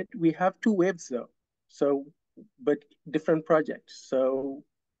we said, we have two waves though, so but different projects. So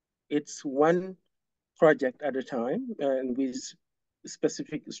it's one project at a time, and with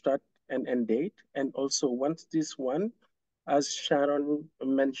specific start and end date. And also once this one, as Shannon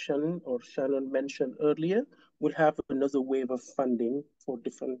mentioned earlier, we'll have another wave of funding for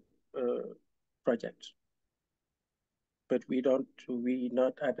different projects. But we're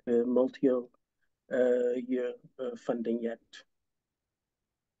not at a multi-year funding yet.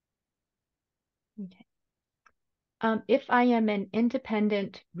 Okay. If I am an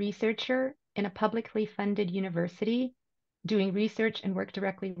independent researcher in a publicly funded university doing research and work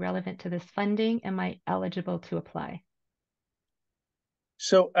directly relevant to this funding, am I eligible to apply?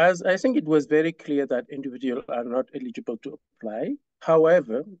 So as I think it was very clear that individuals are not eligible to apply.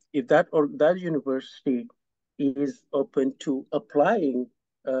 However, if that university is open to applying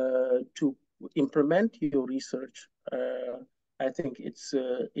to implement your research, I think it's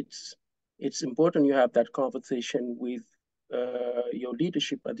important you have that conversation with your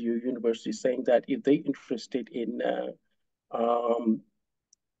leadership at your university, saying that if they're interested in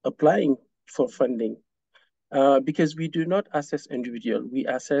applying for funding, because we do not assess individual, we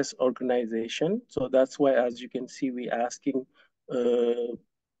assess organization. So that's why, as you can see, we're asking a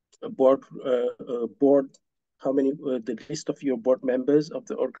board, how many, the list of your board members of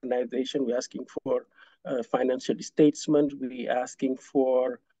the organization. We're asking for financial statement. We're asking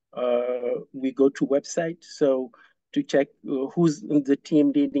for, we go to website, so to check who's in the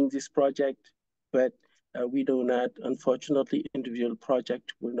team leading this project, but we do not, unfortunately, individual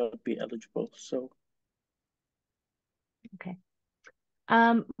project will not be eligible. So Okay.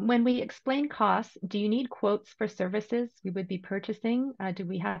 When we explain costs, do you need quotes for services we would be purchasing? Do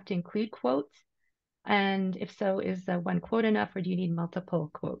we have to include quotes? And if so, is one quote enough, or do you need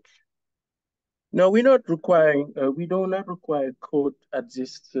multiple quotes? No, we're not requiring, we do not require code at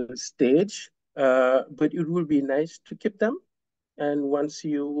this stage, but it will be nice to keep them. And once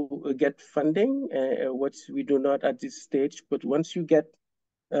you get funding, what we do not at this stage, but once you get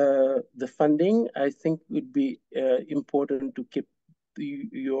the funding, I think it would be important to keep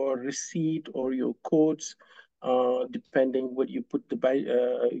your receipt or your codes, depending what you put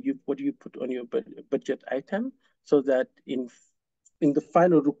what you put on your budget item, so that in the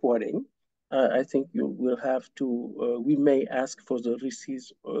final reporting, I think you will have to. We may ask for the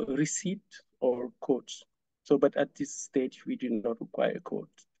receipt or codes. So, but at this stage, we do not require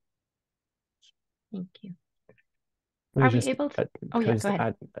codes. Thank you. Let me Are we just, able to? Oh, can I yeah, just go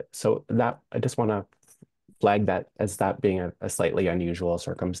ahead. add, so that I just want to flag that as that being a slightly unusual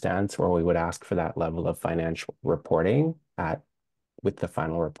circumstance where we would ask for that level of financial reporting with the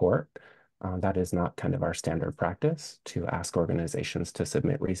final report. That is not kind of our standard practice to ask organizations to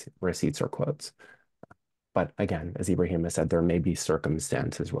submit receipts or quotes. But again, as Ibrahim has said, there may be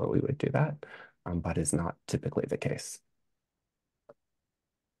circumstances where we would do that, but is not typically the case.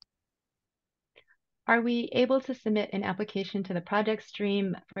 Are we able to submit an application to the project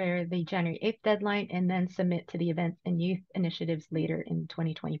stream for the January 8th deadline and then submit to the events and youth initiatives later in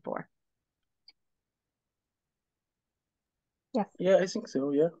 2024? Yes. Yeah, I think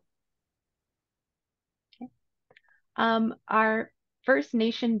so, yeah. Okay. Are First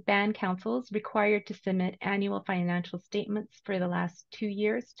Nation band councils required to submit annual financial statements for the last 2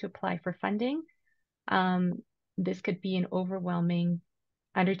 years to apply for funding? This could be an overwhelming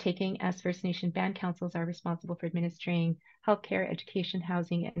undertaking, as First Nation band councils are responsible for administering healthcare, education,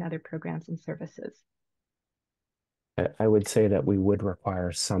 housing, and other programs and services. I would say that we would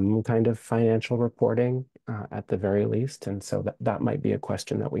require some kind of financial reporting at the very least. And so that might be a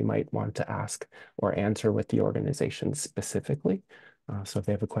question that we might want to ask or answer with the organization specifically. So if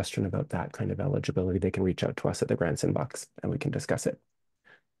they have a question about that kind of eligibility, they can reach out to us at the Grants Inbox and we can discuss it.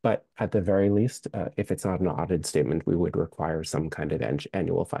 But at the very least, if it's not an audited statement, we would require some kind of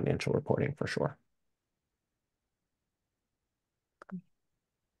annual financial reporting for sure.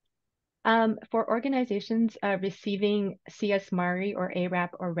 For organizations receiving CS MARI or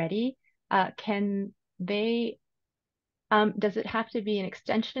ARAP already, can they, does it have to be an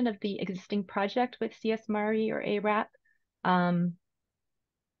extension of the existing project with CS MARI or ARAP?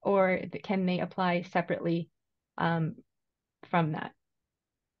 Or can they apply separately from that?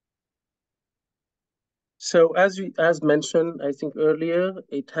 So as mentioned, I think earlier,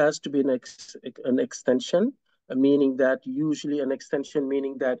 it has to be an extension, meaning that usually an extension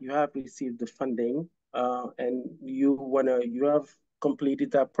meaning that you have received the funding and you have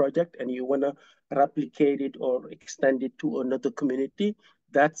completed that project and you wanna replicate it or extend it to another community,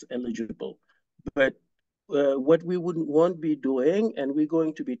 that's eligible. But what we won't be doing, and we're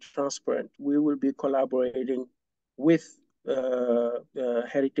going to be transparent, we will be collaborating with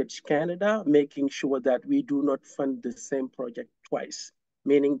Heritage Canada, making sure that we do not fund the same project twice,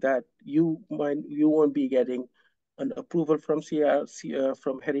 meaning that you won't be getting an approval from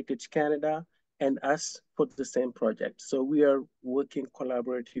from Heritage Canada and us for the same project. So we are working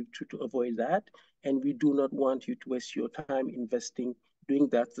collaborative to avoid that, and we do not want you to waste your time investing doing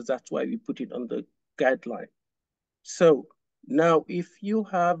that. So that's why we put it on the guideline. So now, if you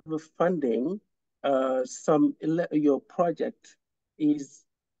have funding, your project is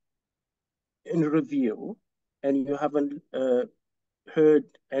in review and you haven't heard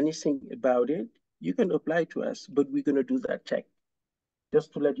anything about it, you can apply to us, but we're going to do that check.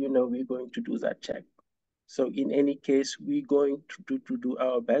 Just to let you know, we're going to do that check. So in any case, we're going to do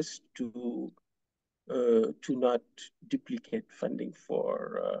our best to not duplicate funding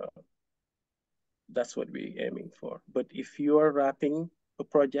for that's what we're aiming for. But if you are wrapping a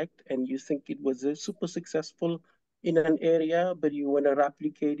project and you think it was super successful in an area, but you want to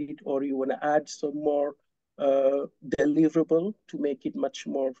replicate it or you want to add some more deliverable to make it much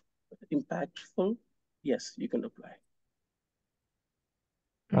more impactful, yes, you can apply.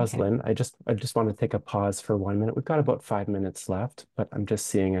 Rosalind, I just want to take a pause for 1 minute. We've got about 5 minutes left, but I'm just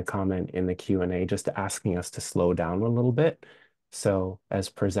seeing a comment in the Q&A just asking us to slow down a little bit. So as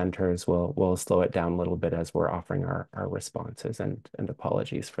presenters, we'll slow it down a little bit as we're offering our responses, and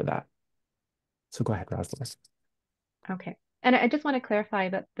apologies for that. So go ahead, Rosalind. Okay. And I just want to clarify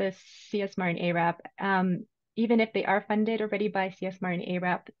that the CSMAR and ARAP, even if they are funded already by CSMAR and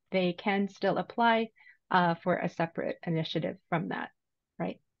ARAP, they can still apply for a separate initiative from that,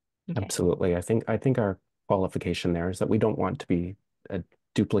 right? Okay. Absolutely. I think our qualification there is that we don't want to be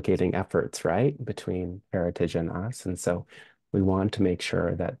duplicating efforts, right, between Heritage and us. And so we want to make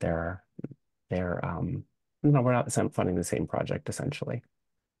sure that we're not funding the same project essentially.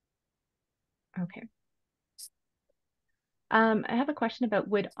 Okay. I have a question about,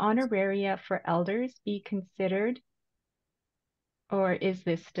 would honoraria for elders be considered, or is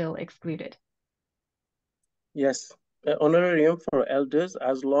this still excluded? Yes, honorarium for elders,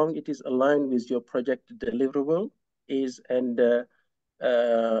 as long it is aligned with your project deliverable, is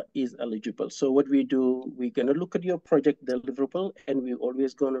eligible. So what we do, we're going to look at your project deliverable, and we're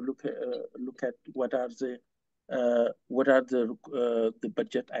always going to look at what are the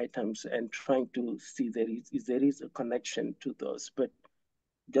budget items, and trying to see if there is a connection to those. But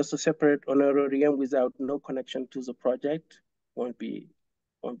just a separate honorarium without no connection to the project won't be.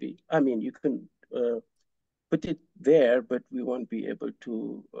 I mean, you can put it there, but we won't be able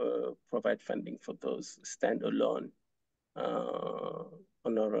to provide funding for those standalone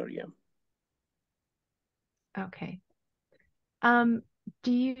honorarium. Okay.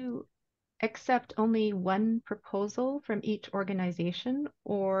 Do you accept only one proposal from each organization,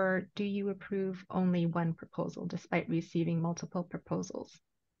 or do you approve only one proposal despite receiving multiple proposals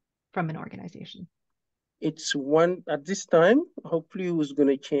from an organization? It's one at this time. Hopefully it was going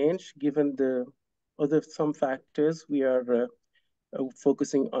to change given the some factors. We are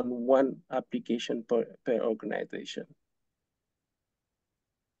focusing on one application per organization.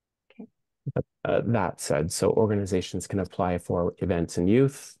 Okay. That said, so organizations can apply for events and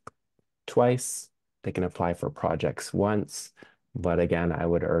youth twice. They can apply for projects once. But again, I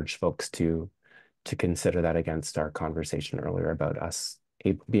would urge folks to consider that against our conversation earlier about us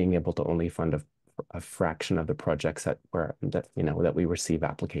being able to only fund a fraction of the projects that we receive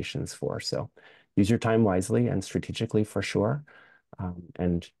applications for. So use your time wisely and strategically for sure.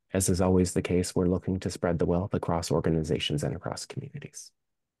 And as is always the case, we're looking to spread the wealth across organizations and across communities.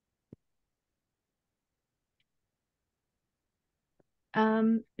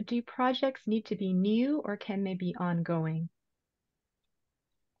 Do projects need to be new, or can they be ongoing?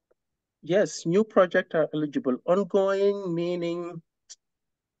 Yes, new projects are eligible. Ongoing meaning,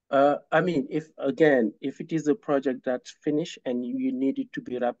 I mean, if it is a project that's finished and you need it to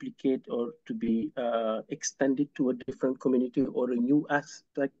be replicated or to be extended to a different community or a new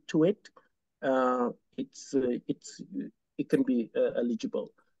aspect to it, it can be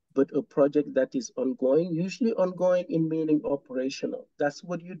eligible. But a project that is ongoing, usually ongoing in meaning operational. That's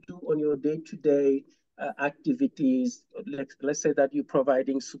what you do on your day-to-day activities. Let's say that you're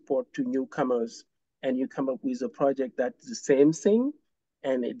providing support to newcomers, and you come up with a project that's the same thing,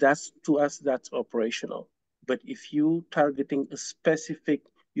 and that's, to us, that's operational. But if you targeting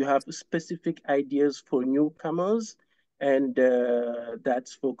you have specific ideas for newcomers, and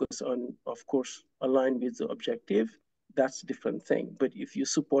that's focused on, of course, aligned with the objective, that's a different thing. But if you're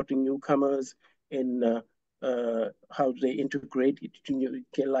supporting newcomers in how they integrate into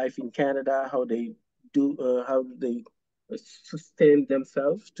life in Canada, how they sustain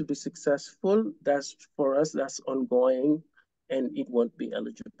themselves to be successful, that's, for us, that's ongoing, and it won't be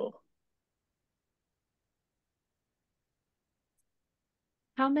eligible.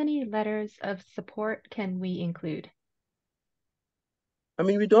 How many letters of support can we include? I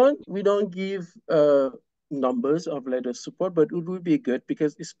mean, we don't give numbers of letter support, but it would be good,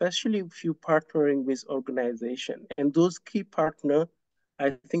 because especially if you're partnering with organization and those key partner,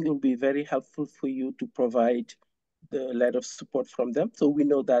 I think it will be very helpful for you to provide the letter of support from them, so we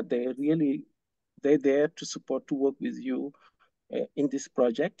know that they're there to support, to work with you in this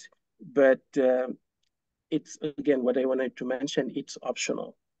project. But it's, again, what I wanted to mention, it's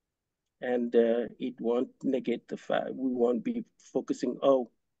optional. And it won't negate the fact, we won't be focusing,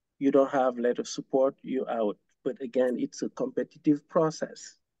 oh, you don't have letter of support, you're out. But again, it's a competitive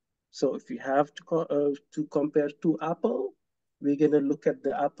process. So if you have to compare two apple, we're going to look at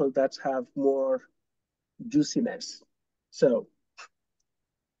the apple that have more juiciness. So,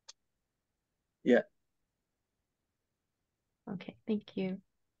 yeah. Okay, thank you.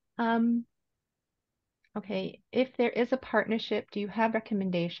 Okay, if there is a partnership, do you have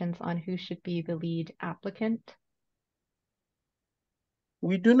recommendations on who should be the lead applicant?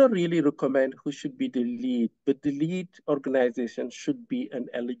 We do not really recommend who should be the lead, but the lead organization should be an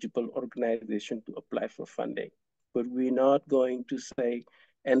eligible organization to apply for funding. But we're not going to say,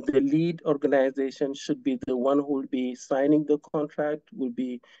 and the lead organization should be the one who will be signing the contract, will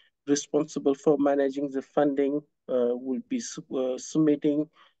be responsible for managing the funding, will be submitting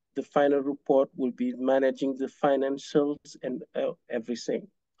the final report, will be managing the financials and everything.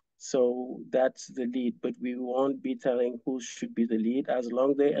 So that's the lead, but we won't be telling who should be the lead. As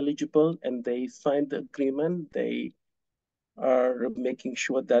long as they're eligible and they sign the agreement, they are making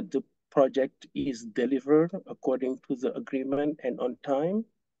sure that the project is delivered according to the agreement and on time.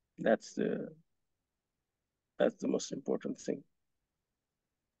 That's the most important thing.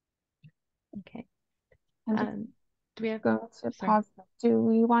 Okay. And Do we have go to sorry. pause? Do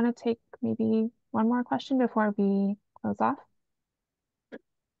we want to take maybe one more question before we close off?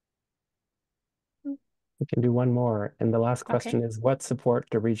 We can do one more. And the last question Okay. is, what support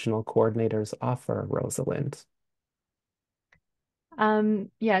do regional coordinators offer, Rosalind?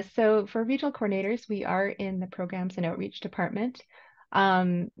 Yeah, so for regional coordinators, we are in the programs and outreach department.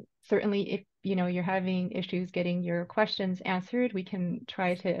 Certainly, if you're having issues getting your questions answered, we can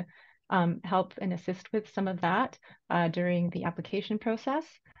try to help and assist with some of that during the application process.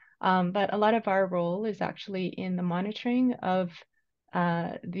 But a lot of our role is actually in the monitoring of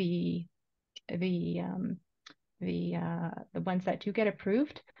the ones that do get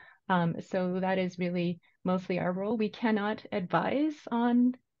approved. So that is really mostly our role. We cannot advise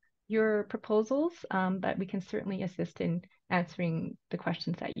on your proposals, but we can certainly assist in answering the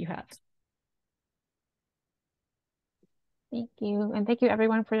questions that you have. Thank you. And thank you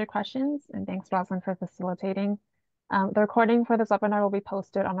everyone for your questions. And thanks, Rosalind, for facilitating. The recording for this webinar will be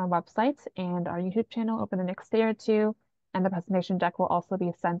posted on our website and our YouTube channel over the next day or two. And the presentation deck will also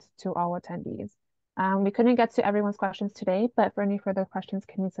be sent to all attendees. We couldn't get to everyone's questions today, but for any further questions,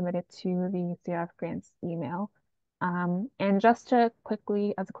 can be submitted to the CRRF grants email. And just to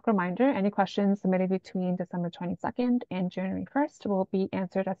quickly, as a quick reminder, any questions submitted between December 22nd and January 1st will be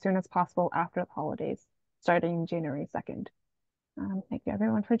answered as soon as possible after the holidays, starting January 2nd. Thank you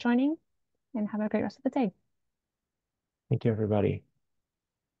everyone for joining and have a great rest of the day. Thank you, everybody.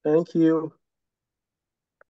 Thank you.